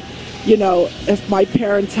imagine, if my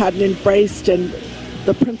parents hadn't embraced and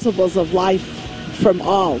the principles of life from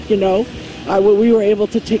all, we were able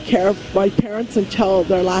to take care of my parents until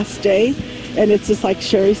their last day, and it's just like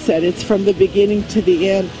Sherry said, it's from the beginning to the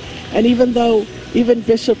end. And even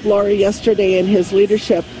Bishop Laurie yesterday in his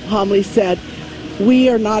leadership homily said, we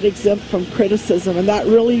are not exempt from criticism, and that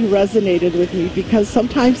really resonated with me, because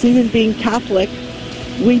sometimes even being Catholic,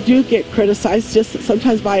 we do get criticized, just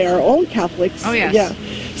sometimes by our own Catholics. Oh, yes. Yeah.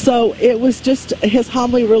 So it was just, his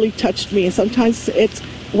homily really touched me. Sometimes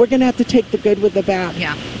we're going to have to take the good with the bad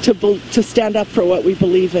to stand up for what we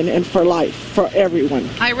believe in and for life, for everyone.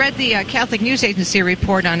 I read the Catholic News Agency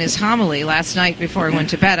report on his homily last night before I went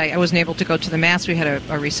to bed. I wasn't able to go to the Mass. We had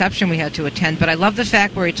a reception we had to attend, but I love the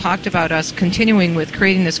fact where he talked about us continuing with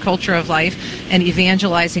creating this culture of life and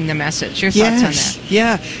evangelizing the message. Your thoughts on that?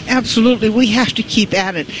 Yeah, absolutely. We have to keep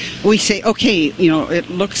at it. We say, okay, it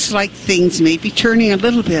looks like things may be turning a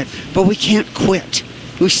little bit, but we can't quit.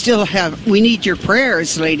 We need your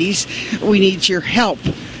prayers, ladies. We need your help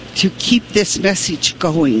to keep this message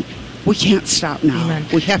going. We can't stop now. Amen.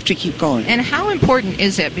 We have to keep going. And how important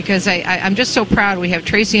is it? Because I'm just so proud. We have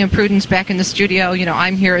Tracy and Prudence back in the studio.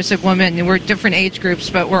 I'm here as a woman, and we're different age groups,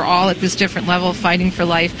 but we're all at this different level fighting for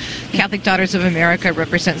life. Catholic Daughters of America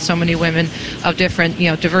represents so many women of different,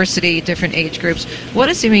 diversity, different age groups. What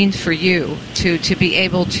does it mean for you to be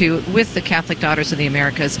able to, with the Catholic Daughters of the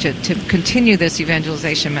Americas, to continue this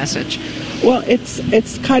evangelization message? Well,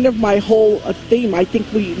 it's kind of my whole theme. I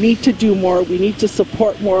think we need to do more. We need to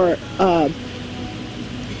support more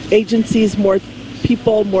agencies, more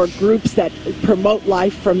people, more groups that promote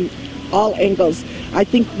life from all angles. I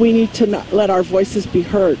think we need to not let our voices be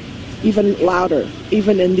heard even louder,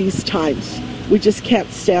 even in these times. We just can't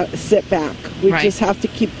sit back. We just have to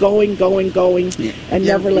keep going, and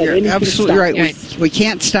never let anything absolutely stop. Right. We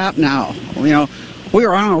can't stop now.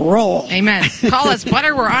 We're on a roll. Amen. Call us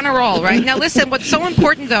butter. We're on a roll, right? Now, listen, what's so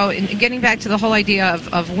important, though, in getting back to the whole idea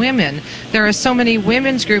of women, there are so many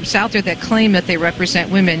women's groups out there that claim that they represent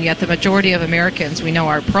women, yet the majority of Americans we know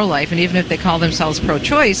are pro-life, and even if they call themselves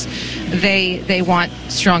pro-choice, they want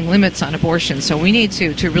strong limits on abortion. So we need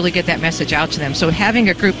to really get that message out to them. So having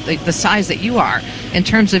a group like the size that you are, in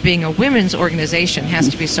terms of being a women's organization, has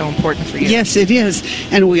to be so important for you. Yes, it is.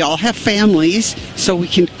 And we all have families, so we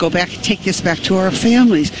can go back and take this back to our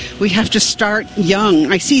families. We have to start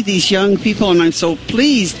young. I see these young people, and I'm so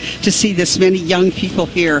pleased to see this many young people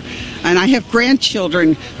here. And I have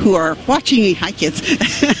grandchildren who are watching me. Hi, kids.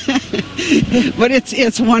 But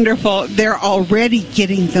it's wonderful. They're already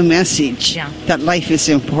getting the message that life is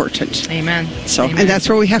important. Amen. So, Amen. And that's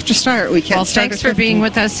where we have to start. We can't. Well, thanks for being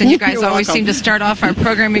with us, and you guys always seem to start off our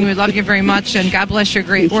programming. We love you very much, and God bless your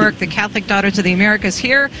great work. The Catholic Daughters of the Americas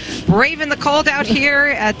here, braving the cold out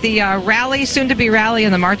here at the rally, soon-to-be rally,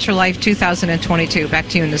 in the March for Life 2022. Back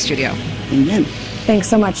to you in the studio. Amen. Thanks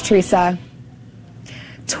so much, Teresa.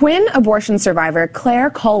 Twin abortion survivor Claire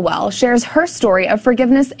Colwell shares her story of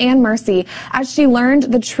forgiveness and mercy as she learned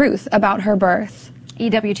the truth about her birth.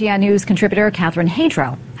 EWTN News contributor Catherine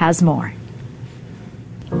Hadrow has more.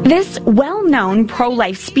 This well-known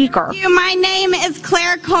pro-life speaker, my name is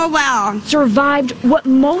Claire Colwell, survived what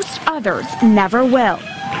most others never will.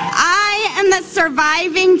 I am the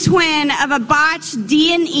surviving twin of a botched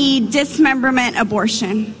D&E dismemberment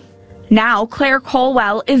abortion. Now, Claire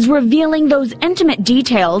Colwell is revealing those intimate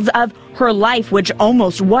details of her life, which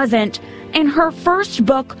almost wasn't, in her first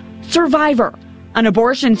book, Survivor, an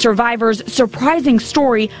abortion survivor's surprising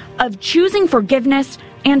story of choosing forgiveness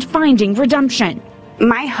and finding redemption.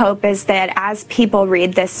 My hope is that as people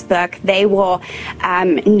read this book, they will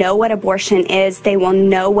know what abortion is, they will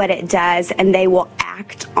know what it does, and they will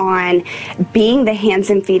act on being the hands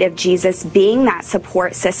and feet of Jesus, being that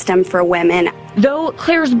support system for women. Though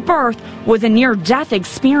Claire's birth was a near-death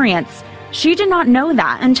experience, she did not know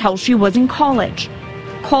that until she was in college.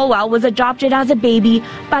 Colwell was adopted as a baby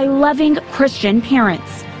by loving Christian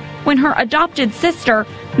parents. When her adopted sister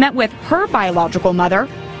met with her biological mother,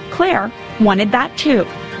 Claire wanted that too.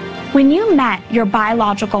 When you met your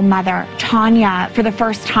biological mother, Tanya, for the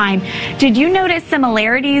first time, did you notice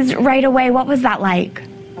similarities right away? What was that like?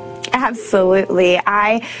 Absolutely.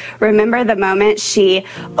 I remember the moment she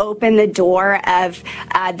opened the door of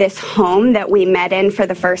this home that we met in for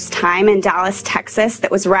the first time in Dallas, Texas, that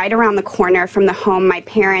was right around the corner from the home my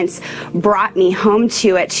parents brought me home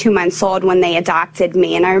to at 2 months old when they adopted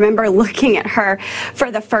me. And I remember looking at her for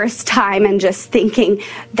the first time and just thinking,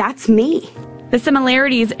 that's me. The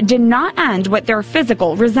similarities did not end with their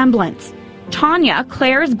physical resemblance. Tanya,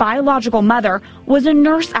 Claire's biological mother, was a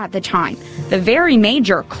nurse at the time. The very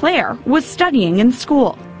major Claire was studying in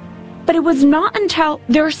school. But it was not until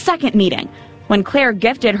their second meeting, when Claire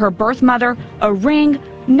gifted her birth mother a ring,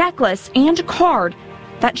 necklace, and card,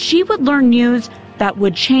 that she would learn news that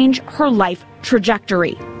would change her life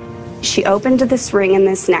trajectory. She opened this ring and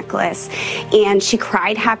this necklace, and she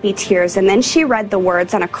cried happy tears, and then she read the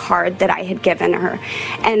words on a card that I had given her.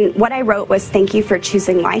 And what I wrote was, "Thank you for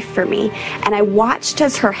choosing life for me." And I watched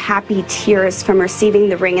as her happy tears from receiving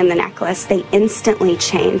the ring and the necklace, they instantly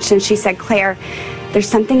changed. And she said, "Claire, there's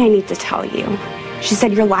something I need to tell you. She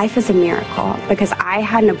said, your life is a miracle because I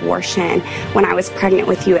had an abortion when I was pregnant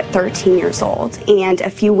with you at 13 years old. And a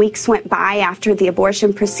few weeks went by after the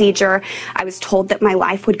abortion procedure. I was told that my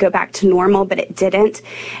life would go back to normal, but it didn't.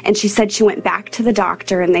 And she said she went back to the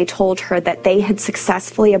doctor and they told her that they had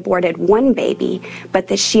successfully aborted one baby, but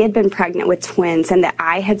that she had been pregnant with twins and that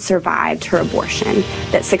I had survived her abortion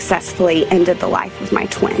that successfully ended the life of my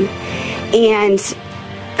twin. And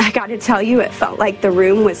I got to tell you, it felt like the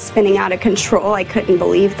room was spinning out of control. I couldn't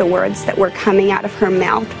believe the words that were coming out of her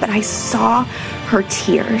mouth, but I saw her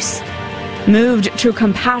tears. Moved to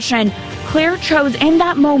compassion, Claire chose in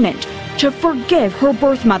that moment to forgive her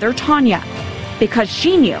birth mother, Tanya, because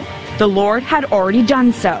she knew the Lord had already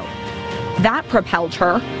done so. That propelled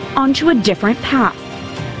her onto a different path.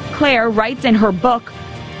 Claire writes in her book,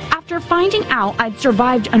 after finding out I'd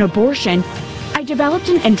survived an abortion, I developed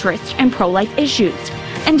an interest in pro-life issues.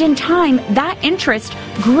 And in time, that interest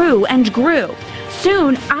grew and grew.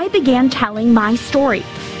 Soon, I began telling my story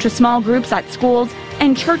to small groups at schools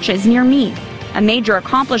and churches near me, a major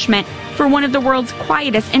accomplishment for one of the world's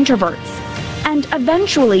quietest introverts. And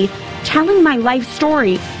eventually, telling my life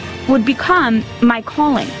story would become my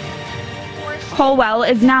calling. Colwell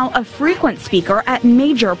is now a frequent speaker at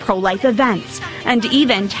major pro-life events and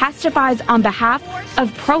even testifies on behalf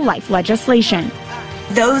of pro-life legislation.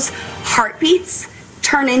 Those heartbeats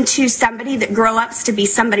turn into somebody that grow up to be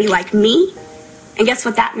somebody like me. And guess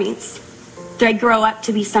what that means? They grow up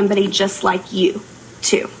to be somebody just like you,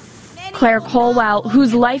 too. Claire Colwell,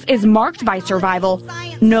 whose life is marked by survival,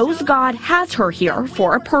 knows God has her here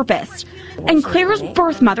for a purpose. And Claire's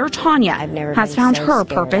birth mother, Tanya, has found her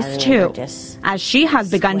purpose too, as she has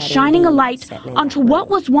begun shining a light onto what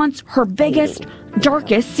was once her biggest,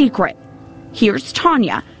 darkest secret. Here's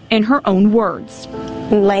Tanya in her own words.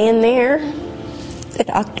 Laying there, the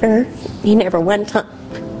doctor, he never one time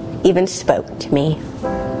even spoke to me.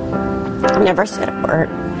 Never said a word.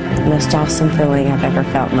 The most awesome feeling I've ever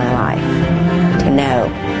felt in my life, to know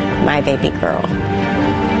my baby girl.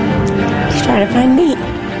 She's trying to find me.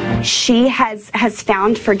 She has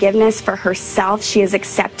found forgiveness for herself. She has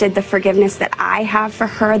accepted the forgiveness that I have for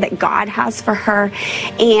her, that God has for her.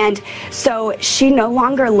 And so she no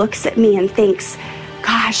longer looks at me and thinks,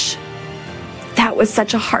 gosh, that was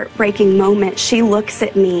such a heartbreaking moment. She looks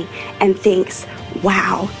at me and thinks,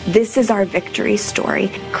 wow, this is our victory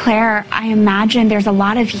story. Claire, I imagine there's a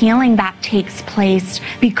lot of healing that takes place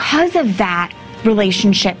because of that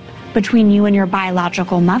relationship between you and your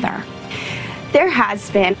biological mother. There has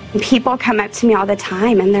been. People come up to me all the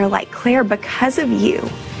time and they're like, Claire, because of you,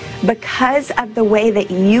 because of the way that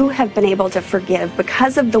you have been able to forgive,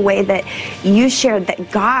 because of the way that you shared that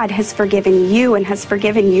God has forgiven you and has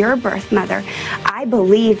forgiven your birth mother, I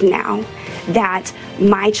believe now that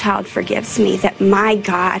my child forgives me, that my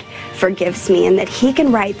God forgives me, and that he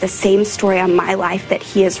can write the same story on my life that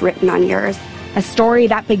he has written on yours. A story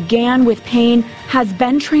that began with pain has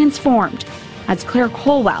been transformed as Claire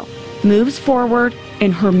Colwell moves forward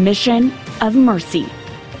in her mission of mercy.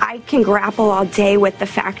 I can grapple all day with the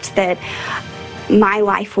fact that my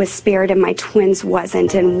life was spared and my twins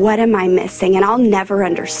wasn't, and what am I missing? And I'll never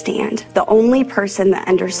understand. The only person that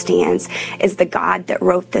understands is the God that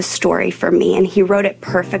wrote this story for me, and he wrote it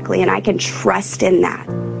perfectly, and I can trust in that.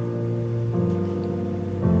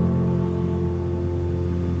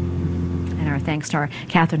 And our thanks to our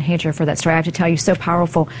Catherine Hager for that story. I have to tell you, so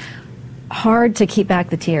powerful. Hard to keep back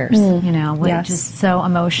the tears, you know, yes. Just so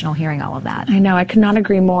emotional hearing all of that. I know, I could not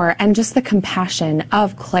agree more. And just the compassion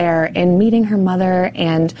of Claire in meeting her mother,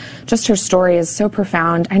 and just her story is so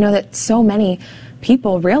profound. I know that so many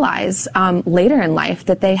people realize later in life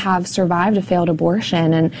that they have survived a failed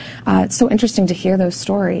abortion, and it's so interesting to hear those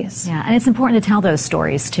stories. Yeah, and it's important to tell those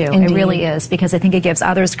stories too. Indeed. It really is, because I think it gives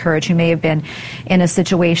others courage who may have been in a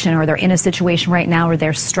situation, or they're in a situation right now where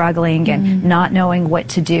they're struggling and not knowing what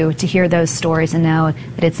to do, to hear those stories and know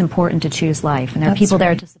that it's important to choose life, and there are people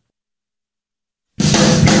there to support.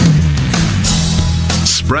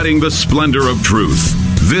 Spreading the splendor of truth.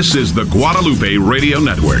 This is the Guadalupe Radio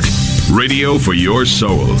Network. Radio for your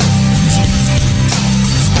soul.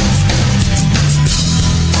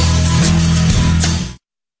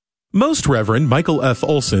 Most Reverend Michael F.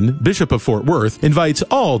 Olson, Bishop of Fort Worth, invites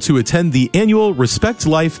all to attend the annual Respect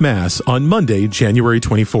Life Mass on Monday, January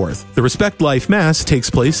 24th. The Respect Life Mass takes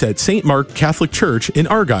place at St. Mark Catholic Church in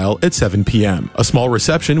Argyle at 7 p.m. A small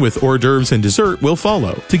reception with hors d'oeuvres and dessert will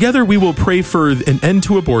follow. Together we will pray for an end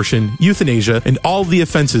to abortion, euthanasia, and all the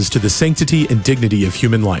offenses to the sanctity and dignity of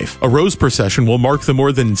human life. A rose procession will mark the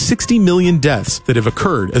more than 60 million deaths that have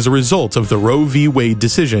occurred as a result of the Roe v. Wade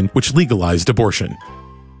decision, which legalized abortion.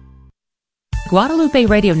 Guadalupe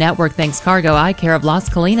Radio Network thanks Cargo Eye Care of Las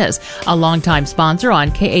Colinas, a longtime sponsor on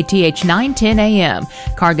KATH 910 AM.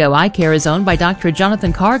 Cargo Eye Care is owned by Dr.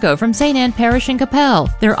 Jonathan Cargo from St. Anne Parish in Capel.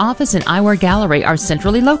 Their office and eyewear gallery are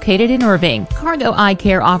centrally located in Irving. Cargo Eye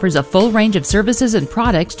Care offers a full range of services and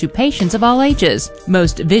products to patients of all ages.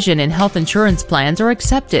 Most vision and health insurance plans are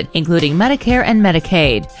accepted, including Medicare and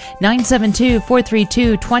Medicaid.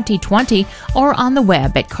 972-432-2020 or on the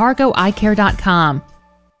web at cargoeyecare.com.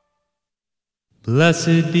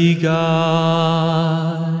 Blessed be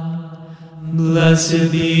God,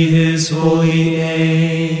 blessed be His holy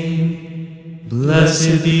name,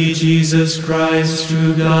 blessed be Jesus Christ,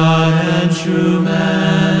 true God and true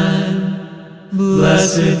man,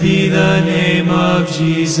 blessed be the name of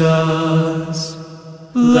Jesus,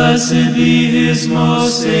 blessed be His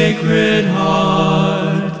most sacred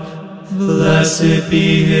heart, blessed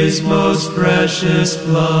be His most precious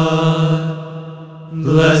blood.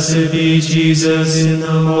 Blessed be Jesus in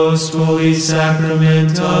the most holy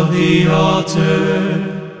sacrament of the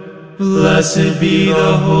altar. Blessed be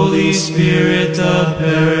the Holy Spirit, the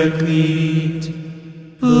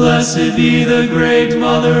Paraclete. Blessed be the great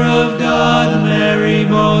Mother of God, Mary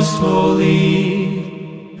most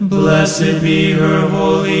holy. Blessed be her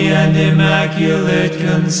holy and immaculate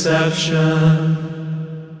conception.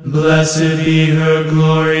 Blessed be her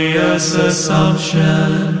glorious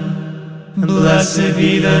assumption. Blessed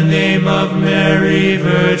be the name of Mary,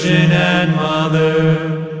 Virgin and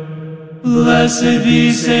Mother. Blessed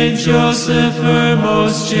be Saint Joseph, her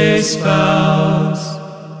most chaste spouse.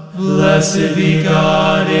 Blessed be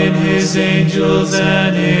God in His angels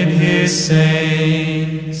and in His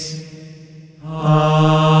saints.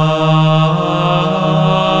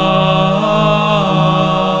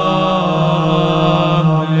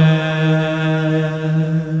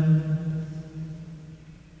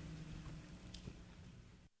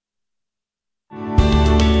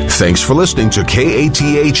 Thanks for listening to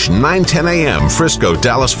KATH 910 AM, Frisco,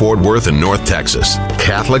 Dallas, Fort Worth, and North Texas.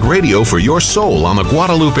 Catholic radio for your soul on the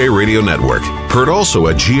Guadalupe Radio Network. Heard also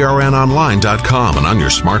at grnonline.com and on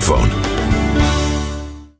your smartphone.